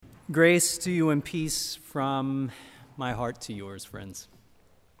Grace to you and peace from my heart to yours, friends.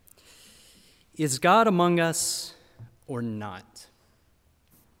 Is God among us or not?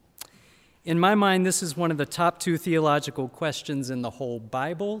 In my mind, this is one of the top two theological questions in the whole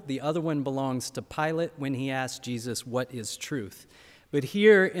Bible. The other one belongs to Pilate when he asked Jesus, "What is truth?" But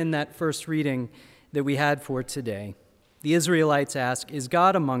here in that first reading that we had for today, the Israelites ask, "Is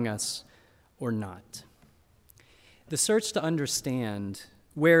God among us or not?" The search to understand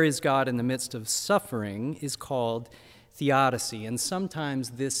where is God in the midst of suffering is called theodicy, and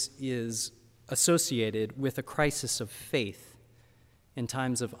sometimes this is associated with a crisis of faith in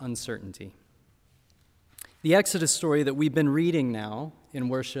times of uncertainty. The Exodus story that we've been reading now in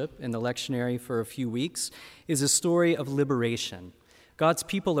worship in the lectionary for a few weeks is a story of liberation. God's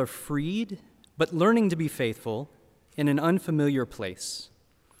people are freed, but learning to be faithful in an unfamiliar place.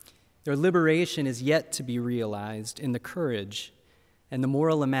 Their liberation is yet to be realized in the courage and the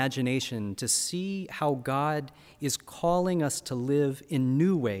moral imagination to see how God is calling us to live in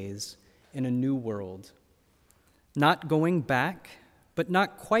new ways in a new world. Not going back, but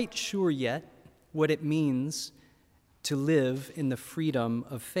not quite sure yet what it means to live in the freedom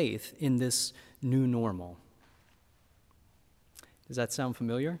of faith in this new normal. Does that sound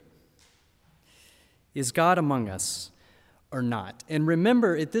familiar? Is God among us or not? And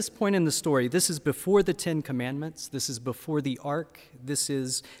remember, at this point in the story, this is before the Ten Commandments, this is before the Ark, this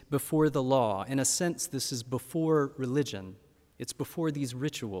is before the law. In a sense, this is before religion. It's before these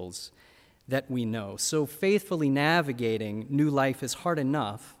rituals that we know. So faithfully navigating new life is hard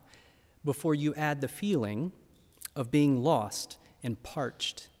enough before you add the feeling of being lost and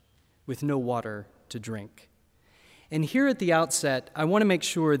parched with no water to drink. And here at the outset, I want to make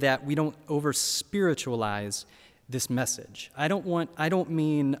sure that we don't over-spiritualize this message. I don't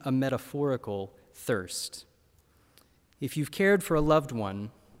mean a metaphorical thirst. If you've cared for a loved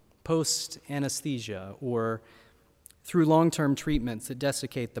one post-anesthesia or through long-term treatments that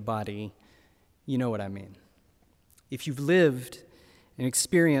desiccate the body, you know what I mean. If you've lived and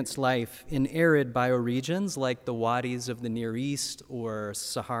experienced life in arid bioregions like the wadis of the Near East or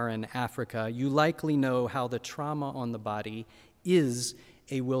Saharan Africa, you likely know how the trauma on the body is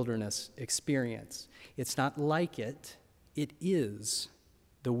a wilderness experience. It's not like it is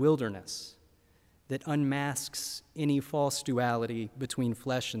the wilderness that unmasks any false duality between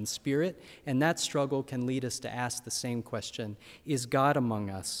flesh and spirit, and that struggle can lead us to ask the same question: is God among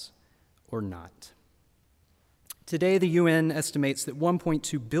us or not? Today, the UN estimates that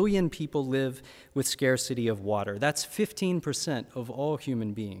 1.2 billion people live with scarcity of water. That's 15% of all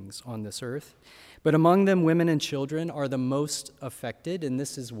human beings on this earth. But among them, women and children are the most affected, and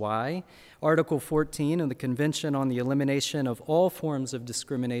this is why Article 14 of the Convention on the Elimination of All Forms of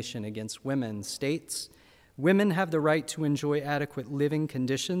Discrimination Against Women states, women have the right to enjoy adequate living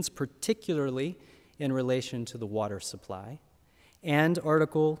conditions, particularly in relation to the water supply. And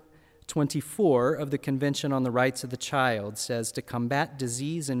Article 24 of the Convention on the Rights of the Child says to combat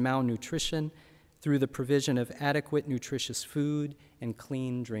disease and malnutrition through the provision of adequate nutritious food and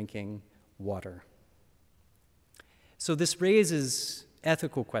clean drinking water. So this raises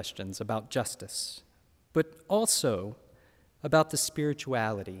ethical questions about justice, but also about the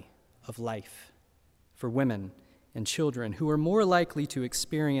spirituality of life for women and children who are more likely to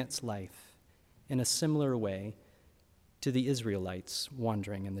experience life in a similar way to the Israelites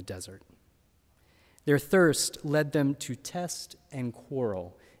wandering in the desert. Their thirst led them to test and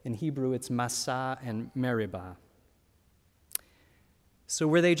quarrel. In Hebrew, it's masa and meribah. So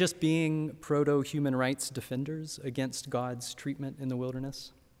were they just being proto-human rights defenders against God's treatment in the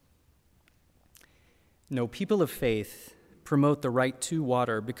wilderness? No, people of faith promote the right to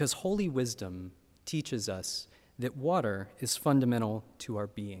water because holy wisdom teaches us that water is fundamental to our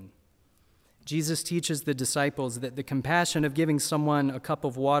being. Jesus teaches the disciples that the compassion of giving someone a cup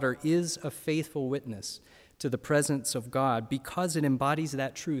of water is a faithful witness to the presence of God because it embodies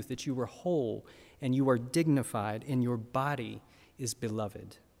that truth that you are whole and you are dignified and your body is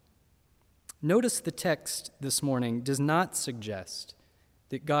beloved. Notice the text this morning does not suggest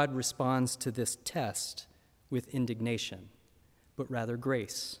that God responds to this test with indignation, but rather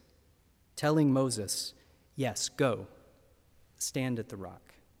grace, telling Moses, yes, go, stand at the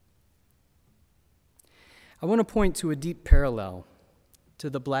rock. I want to point to a deep parallel to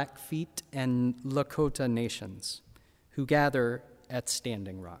the Blackfeet and Lakota nations who gather at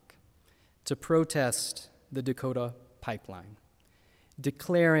Standing Rock to protest the Dakota pipeline,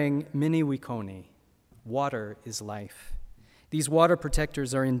 declaring Mini-Wikoni, water is life. These water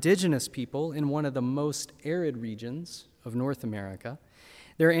protectors are indigenous people in one of the most arid regions of North America.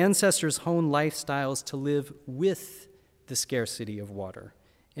 Their ancestors honed lifestyles to live with the scarcity of water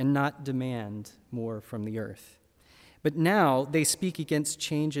and not demand more from the earth. But now they speak against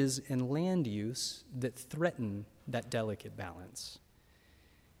changes in land use that threaten that delicate balance.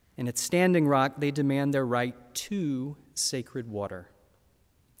 And at Standing Rock, they demand their right to sacred water.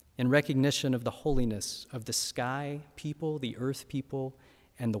 In recognition of the holiness of the sky people, the earth people,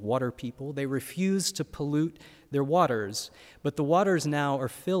 and the water people, they refuse to pollute their waters. But the waters now are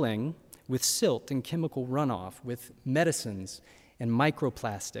filling with silt and chemical runoff, with medicines and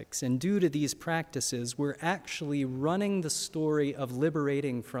microplastics. And due to these practices, we're actually running the story of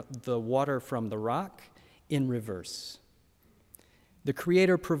liberating the water from the rock in reverse. The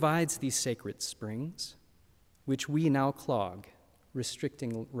Creator provides these sacred springs, which we now clog,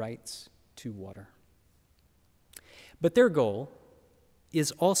 restricting rights to water. But their goal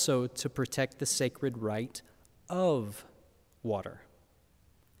is also to protect the sacred right of water,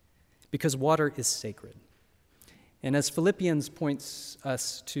 because water is sacred. And as Philippians points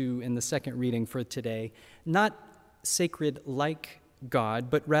us to in the second reading for today, not sacred like God,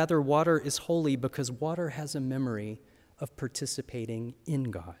 but rather water is holy because water has a memory of participating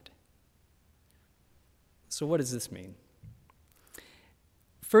in God. So what does this mean?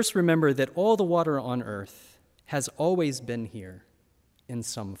 First, remember that all the water on earth has always been here in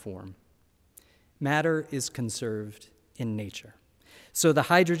some form. Matter is conserved in nature. So the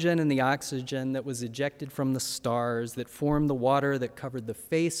hydrogen and the oxygen that was ejected from the stars that formed the water that covered the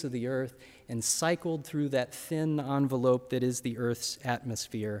face of the earth and cycled through that thin envelope that is the earth's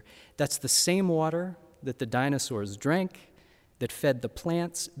atmosphere, that's the same water that the dinosaurs drank, that fed the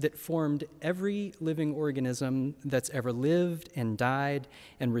plants, that formed every living organism that's ever lived and died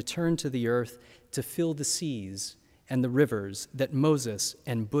and returned to the earth to fill the seas and the rivers that Moses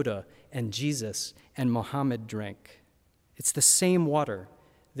and Buddha and Jesus and Muhammad drank. It's the same water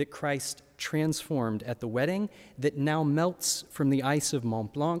that Christ transformed at the wedding that now melts from the ice of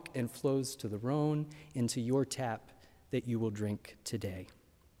Mont Blanc and flows to the Rhone into your tap that you will drink today.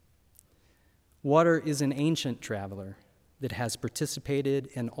 Water is an ancient traveler that has participated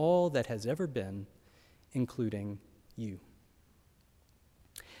in all that has ever been, including you.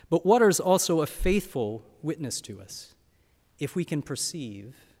 But water is also a faithful witness to us, if we can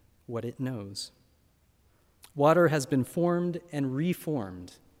perceive what it knows. Water has been formed and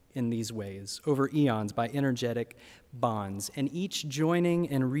reformed in these ways over eons by energetic bonds, and each joining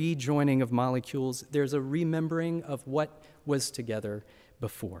and rejoining of molecules, there's a remembering of what was together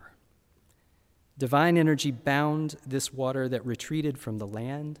before. Divine energy bound this water that retreated from the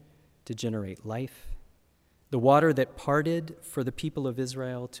land to generate life, the water that parted for the people of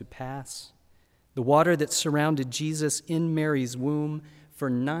Israel to pass, the water that surrounded Jesus in Mary's womb for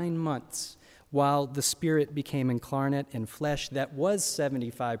 9 months while the Spirit became incarnate in flesh that was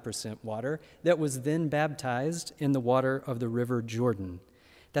 75% water, that was then baptized in the water of the river Jordan.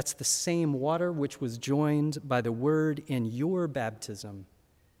 That's the same water which was joined by the word in your baptism.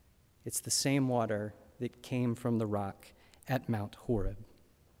 It's the same water that came from the rock at Mount Horeb.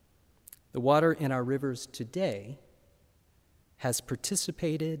 The water in our rivers today has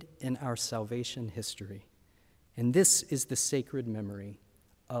participated in our salvation history, and this is the sacred memory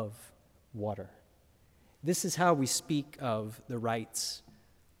of water. This is how we speak of the rights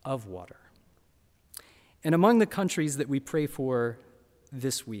of water. And among the countries that we pray for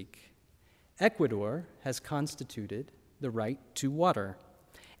this week, Ecuador has constituted the right to water.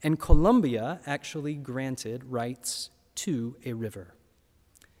 And Colombia actually granted rights to a river.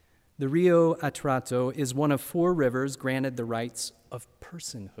 The Rio Atrato is one of 4 rivers granted the rights of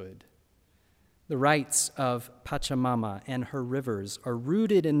personhood. The rights of Pachamama and her rivers are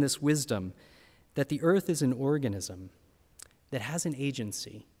rooted in this wisdom that the earth is an organism that has an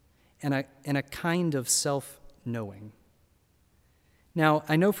agency and a kind of self-knowing. Now,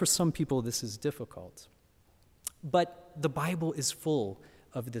 I know for some people this is difficult, but the Bible is full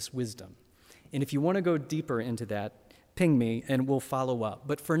of this wisdom. And if you want to go deeper into that, ping me and we'll follow up.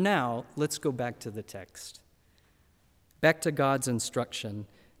 But for now, let's go back to the text. Back to God's instruction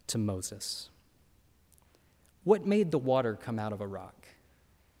to Moses. What made the water come out of a rock?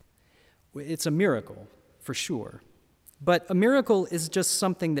 It's a miracle, for sure. But a miracle is just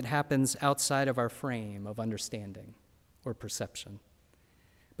something that happens outside of our frame of understanding or perception.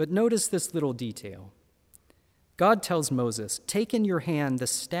 But notice this little detail. God tells Moses, "Take in your hand the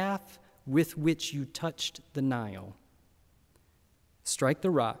staff with which you touched the Nile. Strike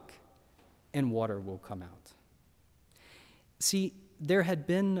the rock, and water will come out." See, there had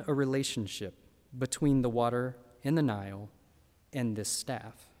been a relationship between the water in the Nile and this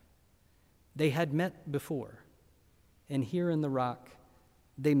staff. They had met before, and here in the rock,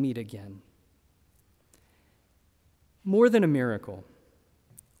 they meet again. More than a miracle,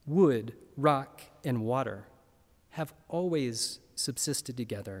 wood, rock, and water have always subsisted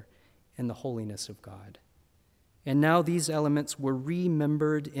together in the holiness of God. And now these elements were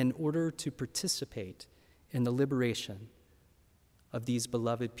remembered in order to participate in the liberation of these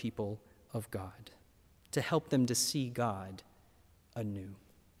beloved people of God, to help them to see God anew.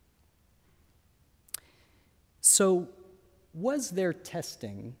 So, was their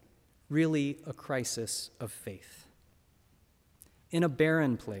testing really a crisis of faith? In a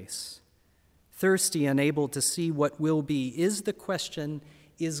barren place, thirsty, unable to see what will be, is the question,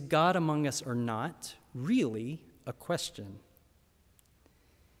 is God among us or not, really a question?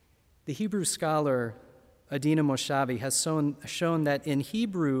 The Hebrew scholar Adina Moshavi has shown that in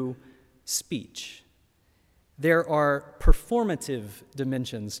Hebrew speech, there are performative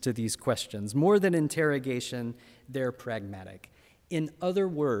dimensions to these questions. More than interrogation, they're pragmatic. In other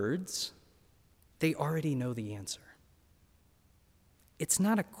words, they already know the answer. It's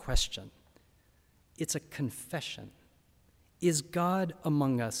not a question. It's a confession. Is God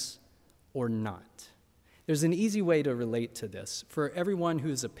among us or not? There's an easy way to relate to this. For everyone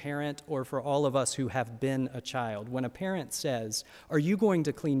who's a parent or for all of us who have been a child, when a parent says, "Are you going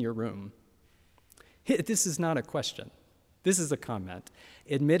to clean your room?" This is not a question. This is a comment.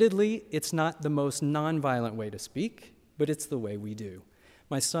 Admittedly, it's not the most nonviolent way to speak, but it's the way we do.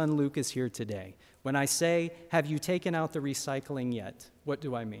 My son Luke is here today. When I say, "Have you taken out the recycling yet?" what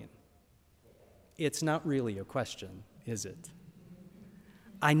do I mean? It's not really a question, is it?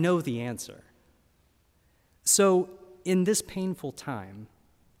 I know the answer. So, in this painful time,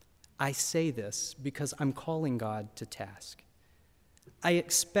 I say this because I'm calling God to task. I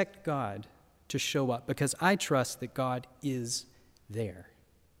expect God to show up because I trust that God is there.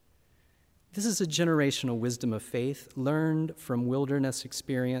 This is a generational wisdom of faith learned from wilderness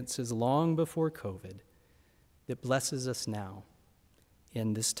experiences long before COVID that blesses us now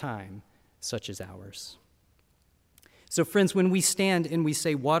in this time such as ours. So, friends, when we stand and we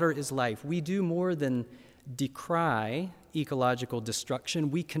say water is life, we do more than decry ecological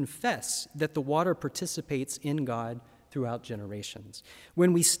destruction. We confess that the water participates in God throughout generations.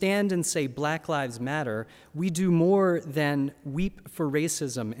 When we stand and say Black Lives Matter, we do more than weep for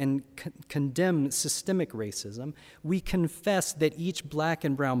racism and condemn systemic racism. We confess that each black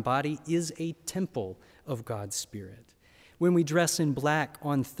and brown body is a temple of God's Spirit. When we dress in black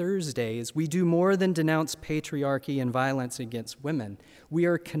on Thursdays, we do more than denounce patriarchy and violence against women. We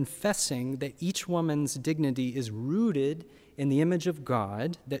are confessing that each woman's dignity is rooted in the image of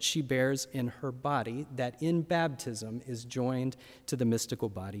God that she bears in her body, that in baptism is joined to the mystical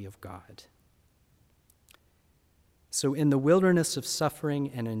body of God. So in the wilderness of suffering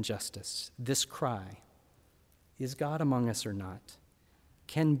and injustice, this cry, "Is God among us or not?"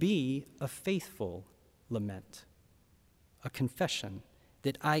 can be a faithful lament, a confession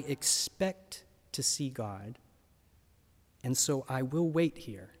that I expect to see God, and so I will wait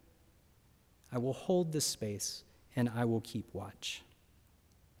here. I will hold this space, and I will keep watch.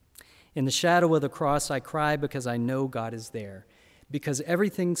 In the shadow of the cross, I cry because I know God is there, because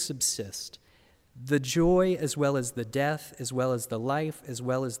everything subsists. The joy as well as the death, as well as the life, as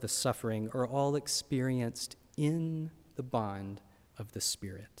well as the suffering are all experienced in the bond of the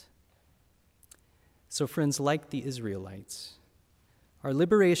Spirit. So, friends, like the Israelites, our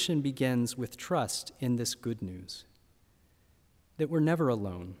liberation begins with trust in this good news, that we're never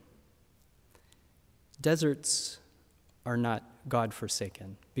alone. Deserts are not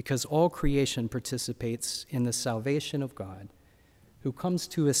God-forsaken, because all creation participates in the salvation of God, who comes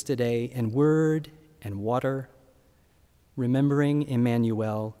to us today in word and water, remembering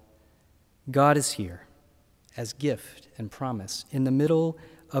Emmanuel. God is here as gift and promise in the middle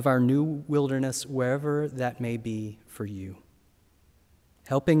of our new wilderness, wherever that may be for you,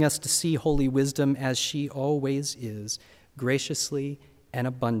 helping us to see holy wisdom as she always is, graciously and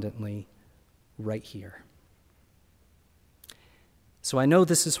abundantly right here. So I know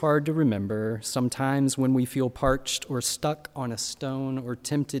this is hard to remember sometimes when we feel parched or stuck on a stone or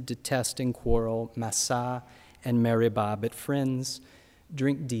tempted to test and quarrel, Massah and Meribah. But friends,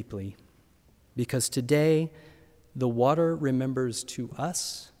 drink deeply, because today the water remembers to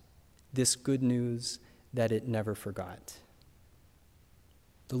us this good news that it never forgot.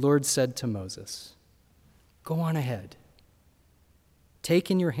 The Lord said to Moses, "Go on ahead.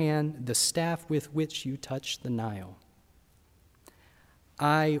 Take in your hand the staff with which you touch the Nile.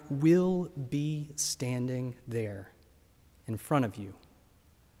 I will be standing there in front of you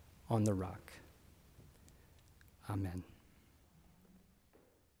on the rock." Amen.